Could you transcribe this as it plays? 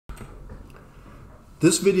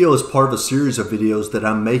This video is part of a series of videos that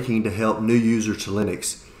I'm making to help new users to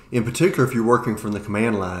Linux, in particular if you're working from the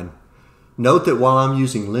command line. Note that while I'm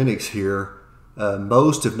using Linux here,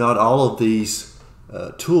 most if not all of these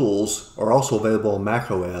tools are also available on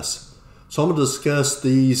macOS. So I'm going to discuss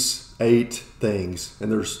these 8 things,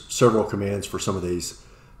 and there's several commands for some of these.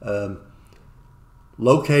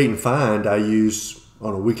 Locate and find I use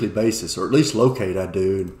on a weekly basis, or at least locate I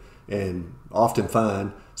do, and often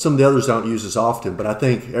find. Some of the others I don't use as often, but I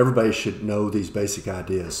think everybody should know these basic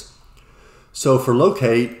ideas. So for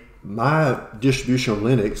locate, my distribution of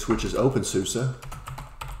Linux, which is OpenSUSE,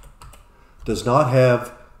 does not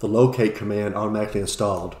have the locate command automatically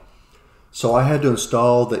installed. So I had to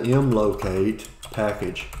install the mlocate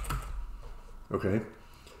package. Okay.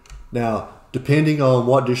 Now, depending on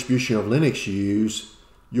what distribution of Linux you use,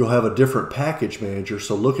 you'll have a different package manager.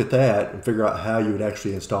 So look at that and figure out how you would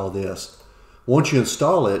actually install this. Once you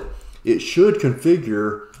install it, it should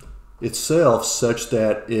configure itself such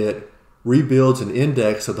that it rebuilds an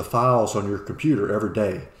index of the files on your computer every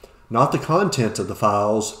day. Not the content of the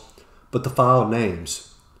files, but the file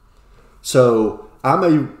names. So I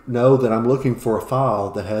may know that I'm looking for a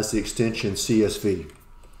file that has the extension CSV.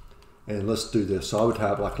 And let's do this. So I would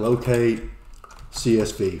type like locate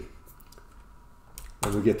CSV.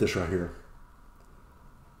 And we get this right here.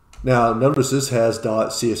 Now notice this has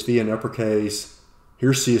 .csv in uppercase.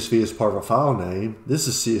 Here's CSV as part of a file name. This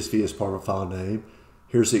is CSV as part of a file name.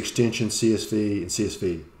 Here's the extension CSV and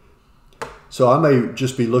CSV. So I may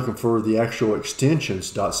just be looking for the actual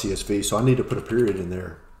extensions .csv, so I need to put a period in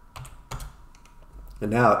there.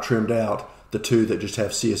 And now it trimmed out the 2 that just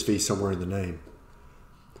have CSV somewhere in the name.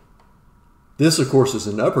 This, of course, is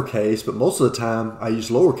in uppercase, but most of the time I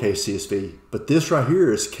use lowercase CSV. But this right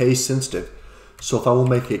here is case sensitive. So if I will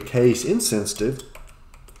make it case insensitive,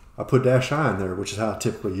 I put -i in there, which is how I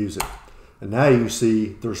typically use it. And now you can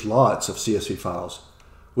see there's lots of CSV files.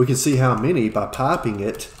 We can see how many by typing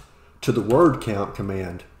it to the word count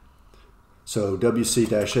command. So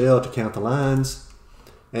WC-L to count the lines,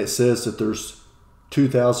 and it says that there's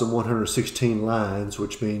 2,116 lines,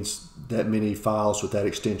 which means that many files with that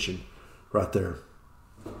extension right there.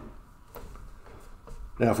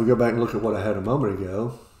 Now if we go back and look at what I had a moment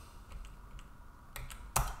ago,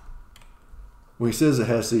 when he says it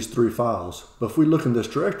has these 3 files, but if we look in this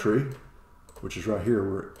directory, which is right here,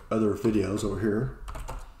 where other videos over here,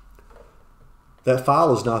 that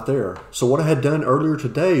file is not there. So what I had done earlier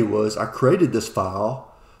today was I created this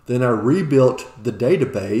file, then I rebuilt the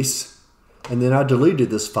database, and then I deleted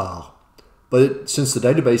this file. But since the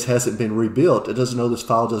database hasn't been rebuilt, it doesn't know this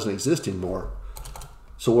file doesn't exist anymore.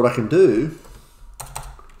 So what I can do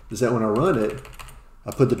is that when I run it, I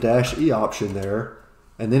put the -e option there,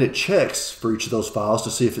 and then it checks for each of those files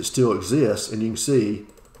to see if it still exists, and you can see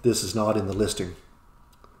this is not in the listing.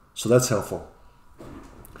 So that's helpful.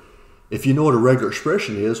 If you know what a regular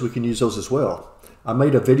expression is, we can use those as well. I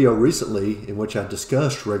made a video recently in which I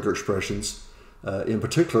discussed regular expressions, in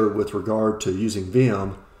particular with regard to using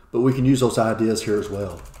Vim, but we can use those ideas here as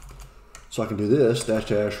well. So I can do this,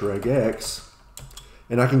 --regx,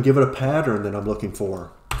 and I can give it a pattern that I'm looking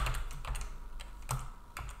for.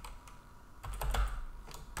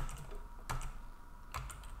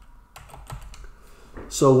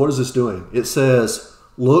 So what is this doing? It says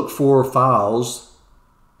look for files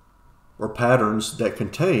or patterns that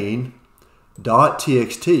contain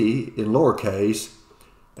 .txt in lowercase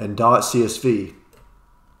and .csv,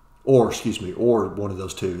 or one of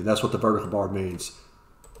those 2. And that's what the vertical bar means.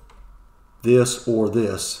 This or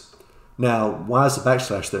this. Now, why is the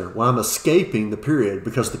backslash there? Well, I'm escaping the period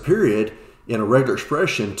because the period in a regular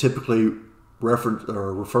expression typically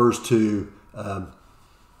refers to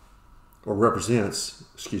or represents,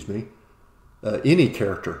 any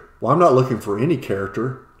character. Well, I'm not looking for any character.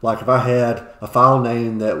 Like if I had a file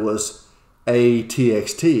name that was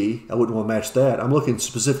ATXT, I wouldn't want to match that. I'm looking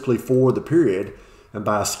specifically for the period, and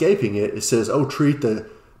by escaping it, it says, oh, treat the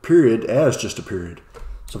period as just a period.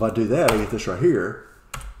 So if I do that, I get this right here,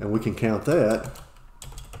 and we can count that,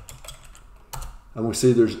 and we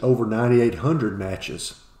see there's over 9,800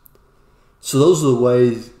 matches. So those are the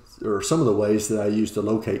ways, or some of the ways that I use the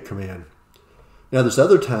locate command. Now there's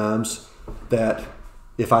other times that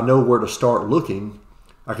if I know where to start looking,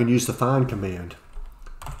 I can use the find command.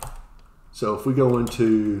 So if we go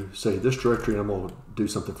into, say, this directory, and I'm going to do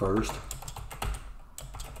something first.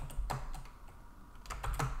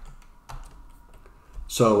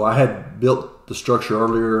 So I had built the structure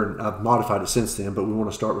earlier, and I've modified it since then, but we want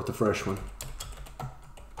to start with the fresh one.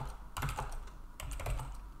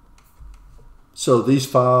 So these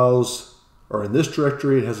files are in this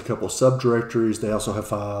directory. It has a couple of subdirectories. They also have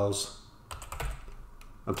files.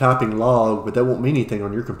 I'm typing log, but that won't mean anything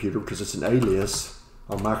on your computer because it's an alias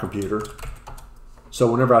on my computer. So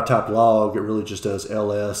whenever I type log, it really just does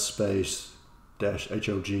ls space dash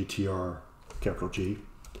HOGTR capital G.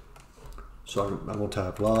 So I'm going to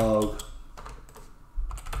type log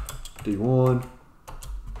D1.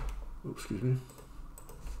 Oops, excuse me.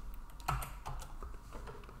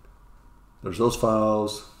 There's those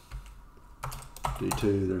files.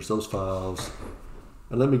 D2, there's those files.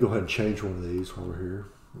 And let me go ahead and change one of these while we're here.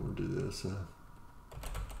 We'll do this.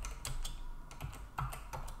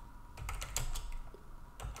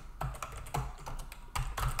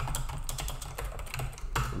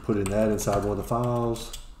 I'm putting that inside one of the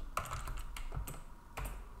files.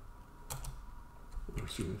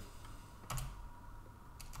 Excuse me.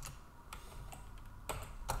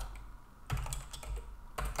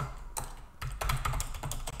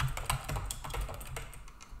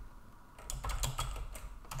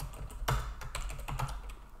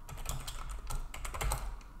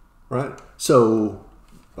 Right, so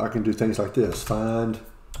I can do things like this. Find,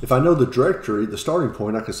 if I know the directory, the starting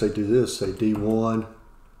point, I can say do this, say D1,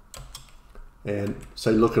 and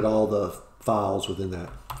say look at all the files within that.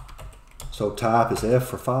 So type is F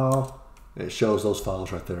for file, and it shows those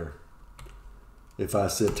files right there. If I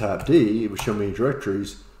said type D, it would show me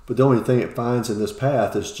directories, but the only thing it finds in this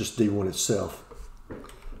path is just D1 itself.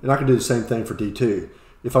 And I can do the same thing for D2.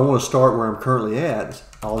 If I want to start where I'm currently at,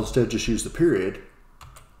 I'll instead just use the period.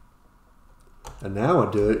 And now I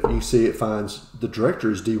do it, you can see it finds the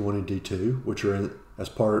directories D1 and D2, which are in, as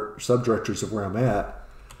part subdirectories of where I'm at.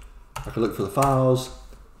 I can look for the files,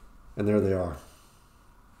 and there they are.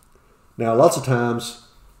 Now, lots of times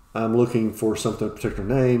I'm looking for something, a particular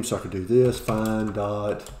name, so I can do this, find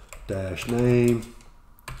dot dash name,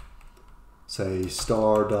 say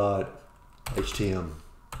star dot HTM.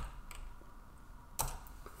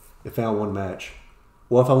 It found one match.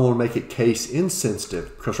 Well, if I want to make it case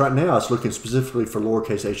insensitive, because right now it's looking specifically for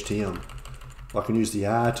lowercase HTM, I can use the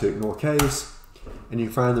I to ignore case, and you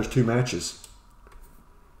can find there's two matches.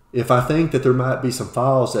 If I think that there might be some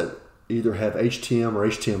files that either have HTML or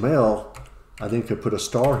HTML, I then could put a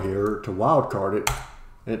star here to wildcard it,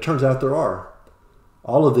 and it turns out there are.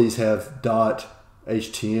 All of these have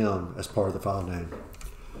 .htm as part of the file name.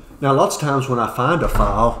 Now, lots of times when I find a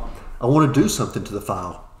file, I want to do something to the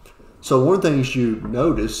file. So one of the things you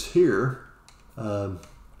notice here,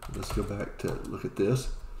 let's go back to look at this,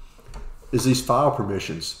 is these file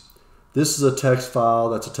permissions. This is a text file,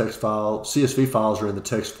 that's a text file. CSV files are in the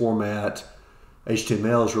text format.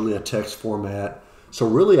 HTML is really a text format. So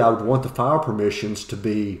really I would want the file permissions to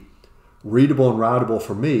be readable and writable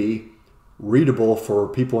for me, readable for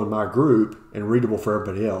people in my group, and readable for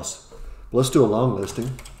everybody else. Let's do a long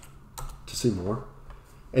listing to see more.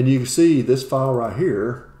 And you can see this file right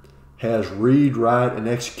here has read, write, and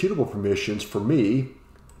executable permissions for me,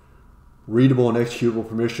 readable and executable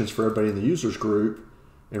permissions for everybody in the users group,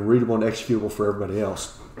 and readable and executable for everybody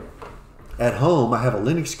else. At home, I have a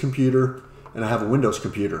Linux computer and I have a Windows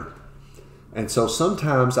computer. And so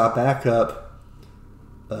sometimes I back up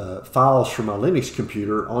files from my Linux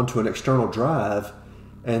computer onto an external drive,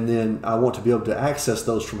 and then I want to be able to access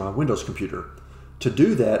those from my Windows computer. To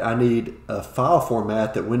do that, I need a file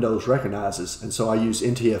format that Windows recognizes, and so I use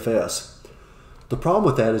NTFS. The problem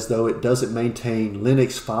with that is, though, it doesn't maintain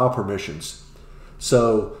Linux file permissions.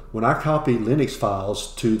 So when I copy Linux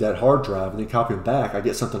files to that hard drive and then copy them back, I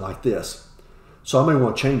get something like this. So I may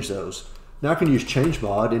want to change those. Now I can use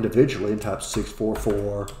chmod individually and type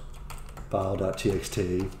 644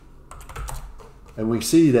 file.txt. And we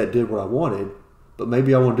see that did what I wanted, but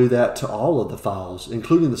maybe I want to do that to all of the files,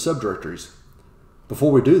 including the subdirectories.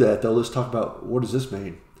 Before we do that, though, let's talk about what does this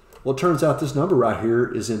mean. Well, it turns out this number right here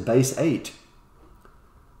is in base 8.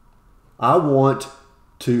 I want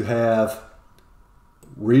to have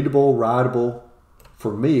readable, writable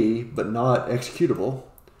for me, but not executable.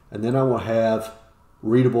 And then I want to have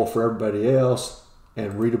readable for everybody else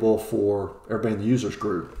and readable for everybody in the users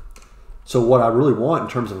group. So what I really want in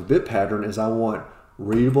terms of a bit pattern is I want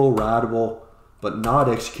readable, writable, but not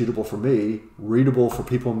executable for me, readable for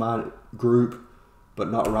people in my group, but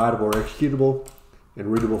not writable or executable,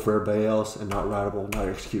 and readable for everybody else, and not writable, not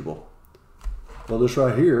executable. Well, this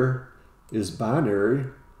right here is binary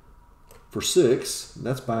for 6, and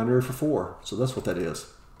that's binary for 4. So that's what that is.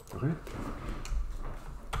 Okay.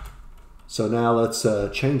 So now let's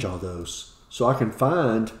change all those. So I can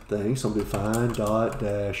find things. So I'm going to find dot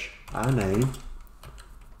dash iname,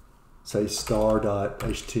 say star dot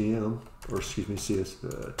htm, or excuse me,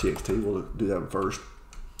 txt. We'll do that one first.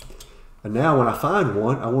 And now when I find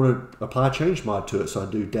one, I want to apply change mod to it. So I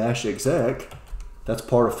do dash exec, that's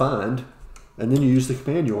part of find, and then you use the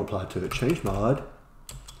command you want to apply to it. Change mod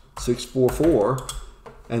 644,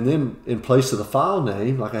 and then in place of the file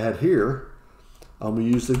name, like I had here, I'm going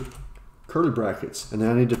to use the curly brackets, and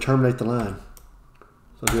then I need to terminate the line.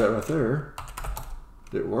 So I'll do that right there.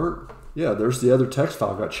 Did it work? Yeah, there's the other text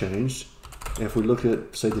file got changed. And if we look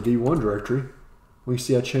at, say, the D1 directory, we can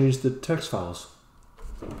see I changed the text files.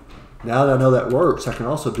 Now that I know that works, I can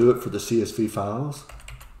also do it for the CSV files,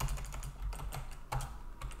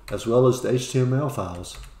 as well as the HTML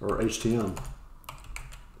files, or HTM.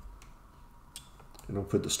 And I'll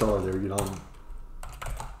put the star there, you know.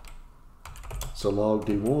 So log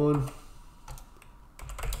D1,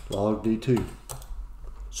 log D2.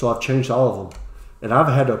 So I've changed all of them. And I've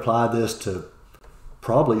had to apply this to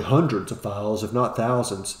probably hundreds of files, if not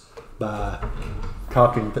thousands, by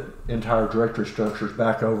copying the entire directory structures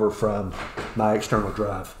back over from my external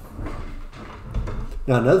drive.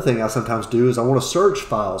 Now another thing I sometimes do is I want to search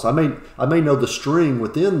files. I may know the string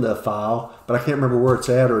within the file, but I can't remember where it's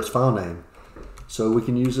at or its file name. So we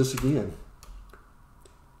can use this again.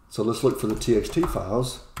 So let's look for the TXT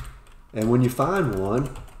files. And when you find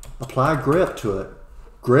one, apply grep to it.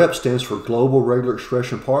 Grep stands for Global Regular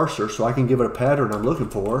Expression Parser, so I can give it a pattern I'm looking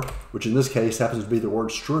for, which in this case happens to be the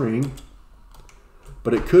word string.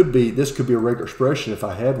 But it could be, this could be a regular expression if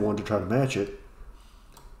I had one to try to match it.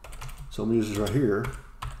 So I'm going to use this right here.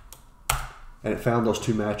 And it found those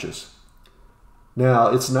two matches. Now,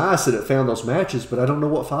 it's nice that it found those matches, but I don't know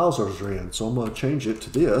what files those are in. So I'm going to change it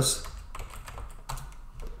to this.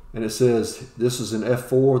 And it says this is in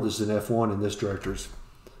F4, this is in F1, and this directories.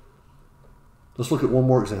 Let's look at one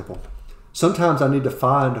more example. Sometimes I need to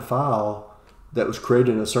find a file that was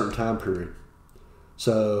created in a certain time period.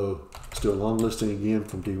 So let's do a long listing again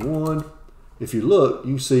from D1. If you look,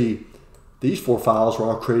 you can see these 4 files were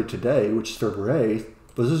all created today, which is February 8th,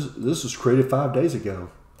 but this was created 5 days ago.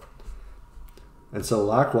 And so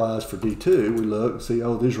likewise for D2, we look and see,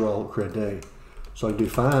 oh, these are all created today. So I can do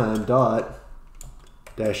find dot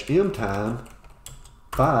dash m time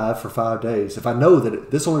 5 for 5 days. If I know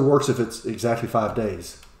that this only works if it's exactly 5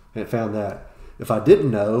 days, and it found that. If I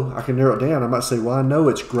didn't know, I can narrow it down. I might say, well, I know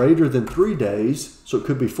it's greater than 3 days, so it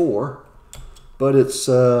could be 4, but it's,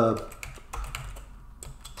 say,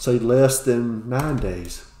 less than 9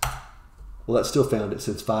 days. Well, that still found it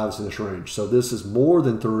since 5 is in this range. So this is more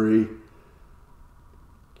than 3,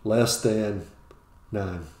 less than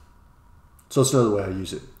 9. So that's another way I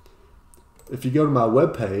use it. If you go to my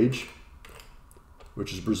web page,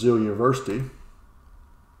 which is Brazil University,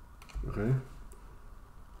 okay,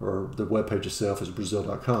 or the web page itself is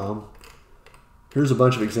brazil.com. Here's a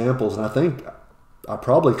bunch of examples, and I think I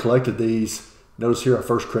probably collected these. Notice here I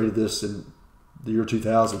first created this in the year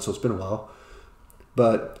 2000, so it's been a while.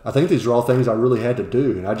 But I think these are all things I really had to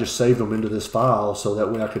do, and I just saved them into this file so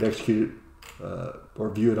that way I could execute it or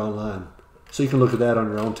view it online. So you can look at that on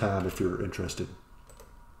your own time if you're interested.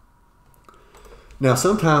 Now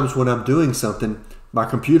sometimes when I'm doing something, my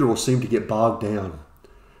computer will seem to get bogged down,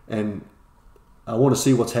 and I want to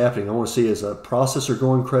see what's happening. I want to see, is a processor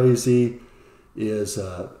going crazy?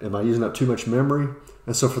 Am I using up too much memory?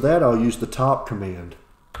 And so for that, I'll use the top command.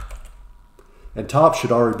 And top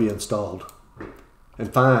should already be installed.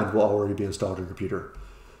 And find will already be installed on your computer.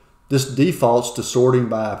 This defaults to sorting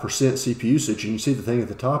by percent CPU usage. And you see the thing at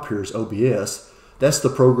the top here is OBS. That's the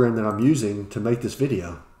program that I'm using to make this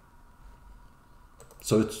video.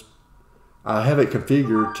 So I have it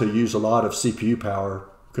configured to use a lot of CPU power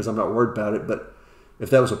because I'm not worried about it. But if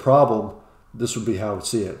that was a problem, this would be how I would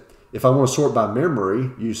see it. If I want to sort by memory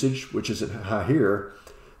usage, which is high here,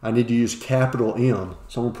 I need to use capital M.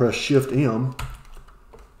 So I'm going to press Shift M,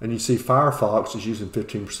 and you see Firefox is using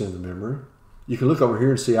 15% of the memory. You can look over here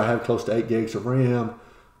and see I have close to 8 gigs of RAM,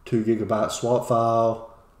 2 gigabyte swap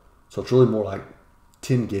file. So it's really more like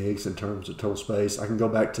 10 gigs in terms of total space. I can go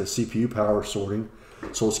back to CPU power sorting.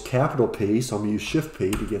 So it's capital P, so I'm going to use Shift P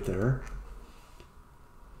to get there.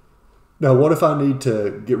 Now, what if I need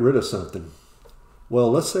to get rid of something?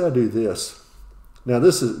 Well, let's say I do this. Now,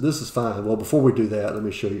 this is fine. Well, before we do that, let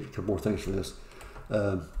me show you a couple more things for this.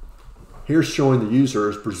 Here's showing the user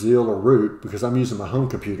as Brazil or root because I'm using my home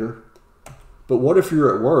computer. But what if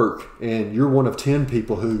you're at work and you're one of 10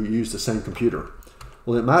 people who use the same computer?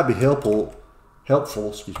 Well, it might be helpful,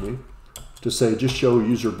 to say just show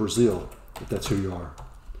user Brazil if that's who you are.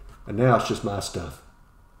 And now it's just my stuff.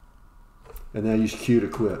 And now use Q to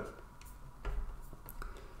quit.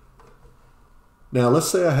 Now let's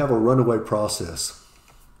say I have a runaway process.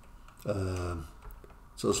 So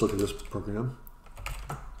let's look at this program.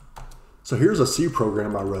 So here's a C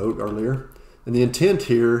program I wrote earlier. And the intent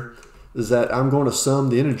here is that I'm going to sum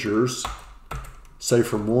the integers say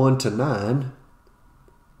from 1 to 9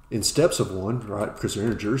 in steps of 1, right, because they're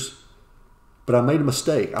integers. But I made a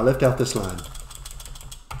mistake. I left out this line,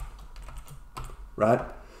 right?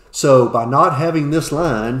 So by not having this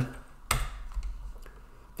line,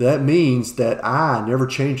 that means that I never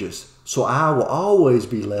changes. So I will always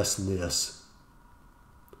be less than this.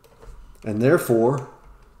 And therefore,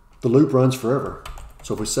 the loop runs forever.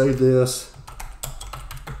 So if we save this,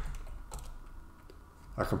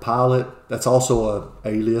 I compile it. That's also an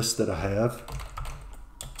alias that I have,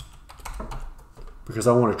 because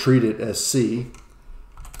I want to treat it as C.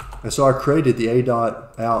 And so I created the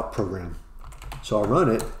a.out program. So I run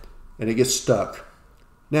it, and it gets stuck.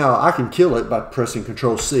 Now, I can kill it by pressing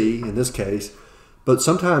Control C in this case, but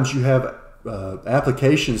sometimes you have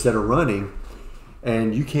applications that are running,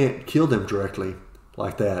 and you can't kill them directly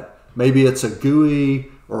like that. Maybe it's a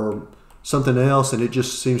GUI or something else, and it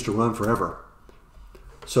just seems to run forever.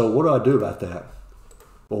 So what do I do about that?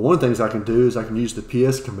 Well, one of the things I can do is I can use the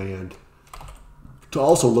PS command to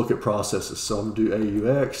also look at processes. So I'm going to do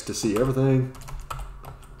AUX to see everything.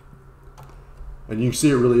 And you can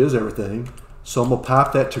see it really is everything. So I'm going to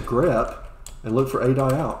pipe that to grep and look for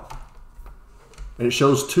a.out. And it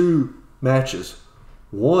shows 2 matches.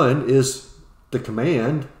 One is the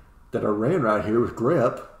command that I ran right here with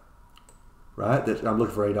grep, right? That I'm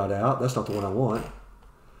looking for a.out. That's not the one I want.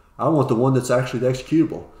 I want the one that's actually the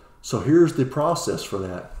executable. So here's the process for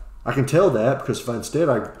that. I can tell that because if instead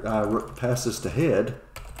I pass this to head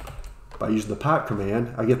by using the pipe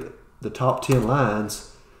command, I get the top 10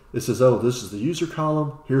 lines. It says, oh, this is the user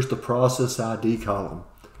column. Here's the process ID column.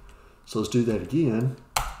 So let's do that again.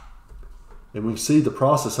 And we can see the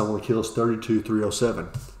process I want to kill is 32307.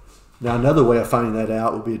 Now another way of finding that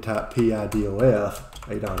out would be to type PIDOF,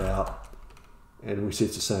 a.out, and we see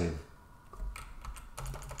it's the same.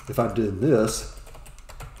 If I did this,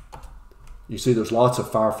 you see there's lots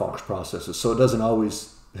of Firefox processes, so it doesn't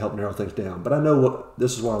always help narrow things down. But I know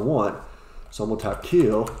this is what I want, so I'm going to type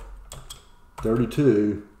kill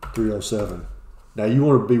 32307. Now you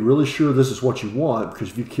want to be really sure this is what you want, because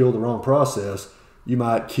if you kill the wrong process, you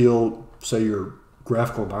might kill, say, your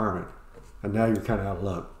graphical environment, and now you're kind of out of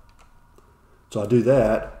luck. So I do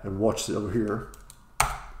that, and watch it over here.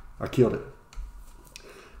 I killed it.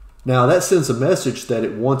 Now that sends a message that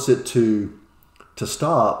it wants it to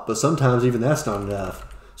stop, but sometimes even that's not enough.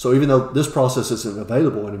 So even though this process isn't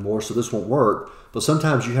available anymore, so this won't work, but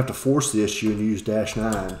sometimes you have to force the issue and use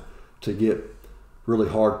 -9 to get really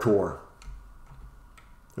hardcore.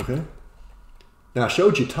 Okay? Now I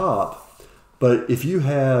showed you top, but if you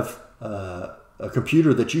have a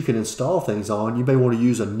computer that you can install things on, you may want to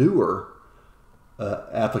use a newer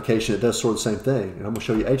application that does sort of the same thing. And I'm going to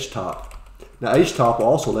show you htop. Now htop will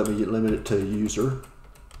also let me get limited to user,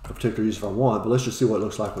 a particular user if I want, but let's just see what it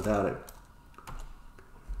looks like without it.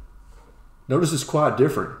 Notice it's quite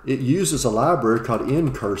different. It uses a library called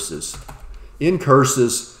ncurses.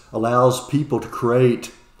 Ncurses allows people to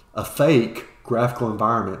create a fake graphical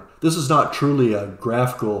environment. This is not truly a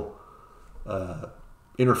graphical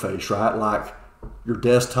interface, right? Like your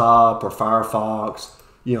desktop or Firefox.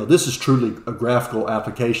 You know, this is truly a graphical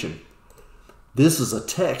application. This is a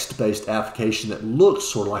text-based application that looks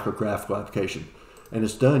sort of like a graphical application, and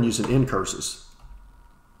it's done using ncurses.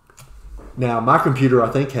 Now, my computer, I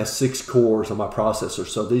think, has 6 cores on my processor,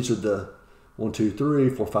 so these are the 1, 2, 3,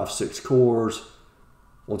 4, 5, 6 cores.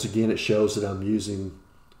 Once again, it shows that I'm using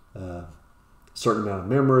a certain amount of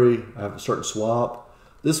memory. I have a certain swap.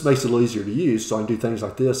 This makes it a little easier to use, so I can do things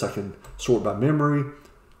like this. I can sort by memory.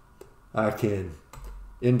 I can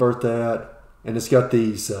invert that, and it's got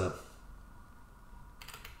these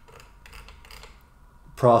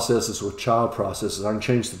processes with child processes. I can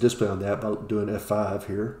change the display on that by doing F5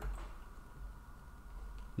 here.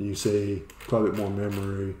 You see quite a bit more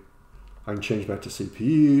memory. I can change back to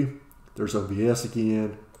CPU. There's OBS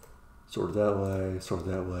again. Sort of that way, sort of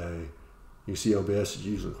that way. You see OBS is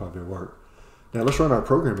using quite a bit of work. Now let's run our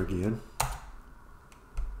program again.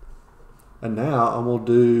 And now I'm going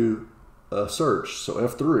to do a search. So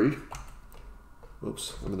F3.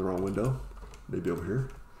 Oops, I'm in the wrong window. Maybe over here.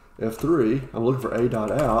 F3, I'm looking for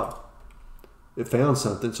a.out. It found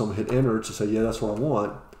something, so I'm going to hit enter to say, yeah, that's what I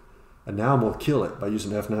want. And now I'm going to kill it by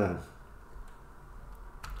using F9.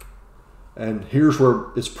 And here's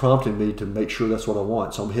where it's prompting me to make sure that's what I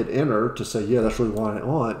want. So I'm going to hit enter to say, yeah, that's really what I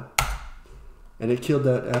want. And it killed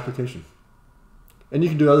that application. And you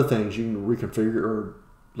can do other things. You can reconfigure or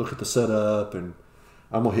look at the setup, and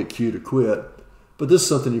I'm going to hit Q to quit. But this is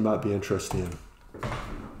something you might be interested in.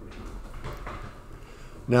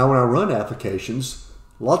 Now, when I run applications,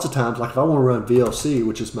 lots of times, like if I want to run VLC,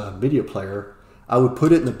 which is my media player, I would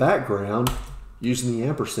put it in the background using the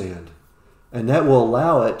ampersand. And that will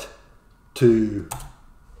allow it to,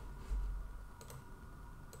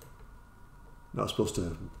 not supposed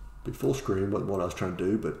to be full screen, wasn't what I was trying to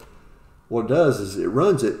do, but what it does is it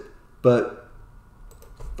runs it, but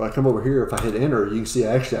if I come over here, if I hit enter, you can see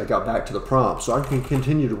actually I got back to the prompt. So I can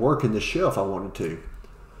continue to work in this shell if I wanted to.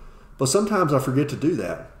 But sometimes I forget to do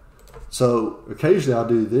that. So occasionally I'll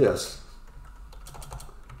do this.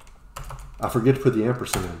 I forget to put the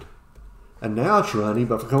ampersand. And now it's running,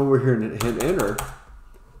 but if I come over here and hit enter,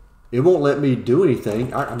 it won't let me do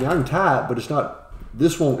anything. I mean, I can type, but it's not,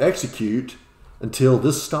 this won't execute until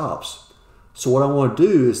this stops. So what I want to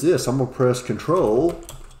do is this. I'm going to press Control,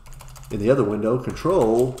 in the other window,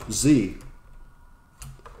 Control Z.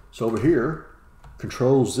 So over here,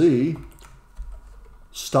 Control Z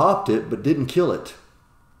stopped it, but didn't kill it.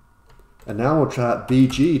 And now we'll try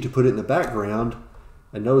BG to put it in the background.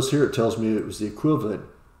 And notice here it tells me it was the equivalent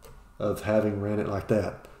of having ran it like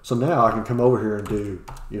that. So now I can come over here and do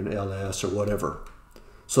an LS or whatever.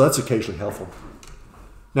 So that's occasionally helpful.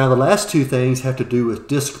 Now the last two things have to do with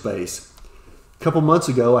disk space. A couple months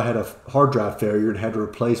ago I had a hard drive failure and had to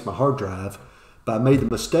replace my hard drive, but I made the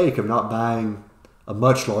mistake of not buying a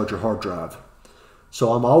much larger hard drive.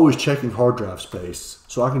 So I'm always checking hard drive space.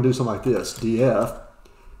 So I can do something like this, DF,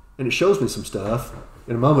 and it shows me some stuff.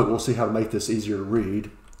 In a moment we'll see how to make this easier to read.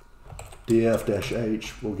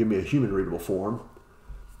 DF-H will give me a human readable form.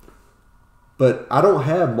 But I don't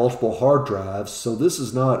have multiple hard drives, so this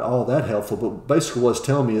is not all that helpful. But basically what it's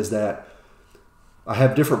telling me is that I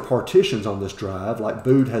have different partitions on this drive, like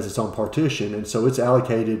boot has its own partition, and so it's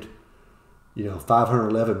allocated,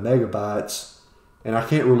 511 megabytes, and I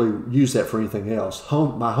can't really use that for anything else.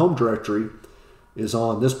 My home directory is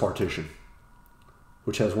on this partition,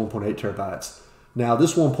 which has 1.8 terabytes. Now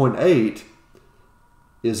this 1.8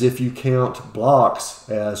 is if you count blocks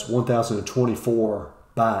as 1024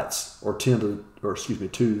 bytes, or 2 to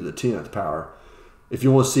the 10th power. If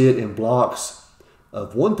you want to see it in blocks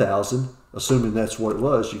of 1000, assuming that's what it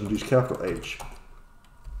was, you can use capital H.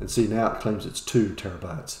 And see, now it claims it's 2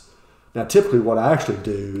 terabytes. Now typically what I actually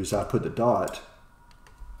do is I put the dot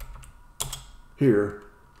here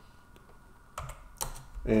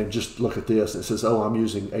and just look at this, and it says, oh, I'm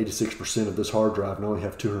using 86% of this hard drive and I only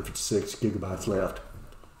have 256 gigabytes left.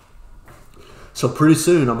 So pretty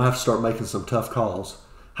soon I'm going to have to start making some tough calls.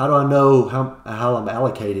 How do I know how I'm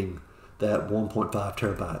allocating that 1.5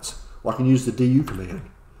 terabytes? Well, I can use the DU command.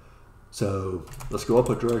 So let's go up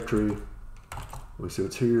a directory. Let me see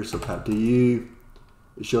what's here. So type DU.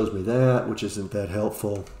 It shows me that, which isn't that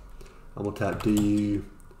helpful. I'm going to type DU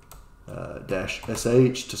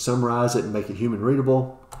 -SH to summarize it and make it human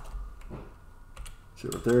readable. See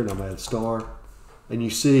right there, and I'm going to add star. And you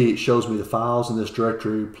see it shows me the files in this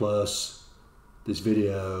directory plus these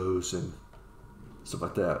videos and stuff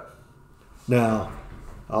like that. Now,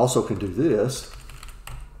 I also can do this,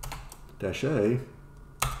 -A,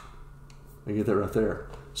 and get that right there.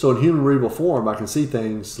 So in human readable form, I can see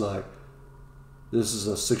things like this is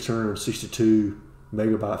a 662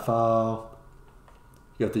 megabyte file.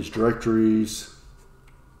 You got these directories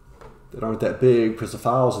that aren't that big because the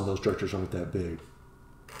files in those directories aren't that big.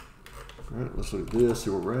 All right, let's look at this, see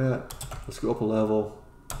where we're at. Let's go up a level.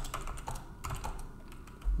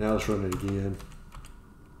 Now let's run it again.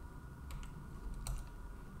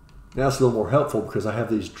 Now it's a little more helpful because I have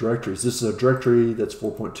these directories. This is a directory that's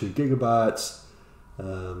 4.2 gigabytes.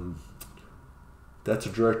 That's a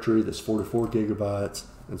directory that's 44 gigabytes,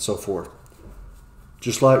 and so forth.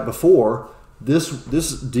 Just like before, this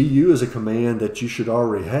DU is a command that you should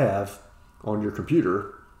already have on your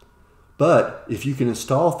computer. But if you can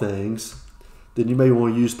install things, then you may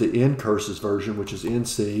want to use the ncurses version, which is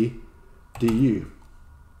NC DU.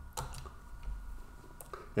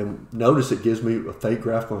 And notice it gives me a fake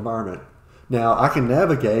graphical environment. Now I can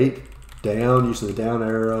navigate down using the down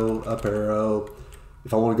arrow, up arrow.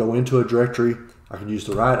 If I want to go into a directory, I can use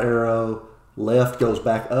the right arrow. Left goes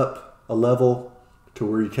back up a level to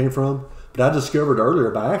where you came from. But I discovered earlier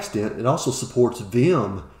by accident, it also supports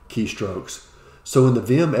Vim keystrokes. So in the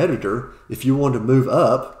Vim editor, if you want to move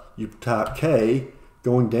up, you type K,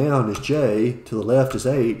 going down is J, to the left is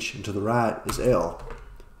H, and to the right is L.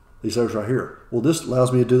 These letters right here. Well, this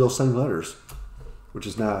allows me to do those same letters, which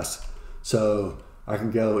is nice. So I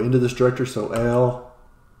can go into this directory, so L.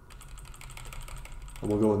 I'm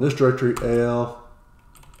going to go in this directory, L.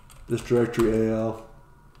 This directory, L.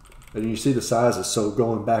 And you see the sizes. So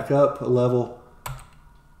going back up a level,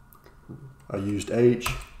 I used H,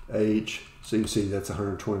 H. So you can see that's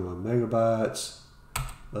 121 megabytes.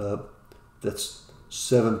 That's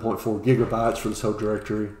 7.4 gigabytes for this whole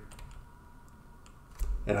directory.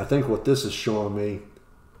 And I think what this is showing me,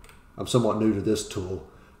 I'm somewhat new to this tool.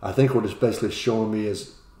 I think what it's basically showing me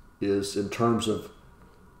is in terms of,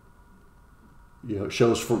 it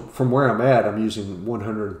shows from where I'm at, I'm using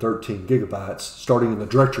 113 gigabytes starting in the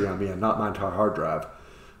directory I'm in, not my entire hard drive.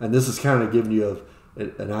 And this is kind of giving you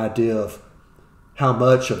an idea of how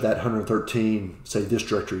much of that 113, say this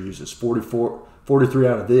directory uses. 43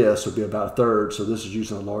 out of this would be about a third, so this is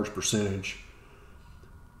using a large percentage.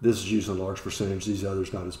 This is using a large percentage, these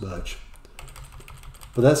others not as much.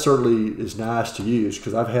 But that certainly is nice to use,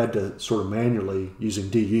 because I've had to sort of manually, using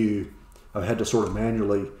DU, I've had to sort of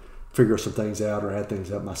manually figure some things out or add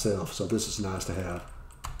things up myself. So this is nice to have.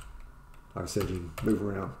 Like I said, you can move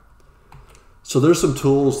around. So there's some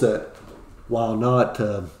tools that, while not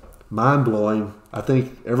mind-blowing, I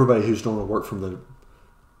think everybody who's doing work on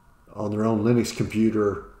their own Linux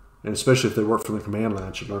computer, and especially if they work from the command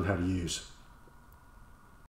line, should learn how to use.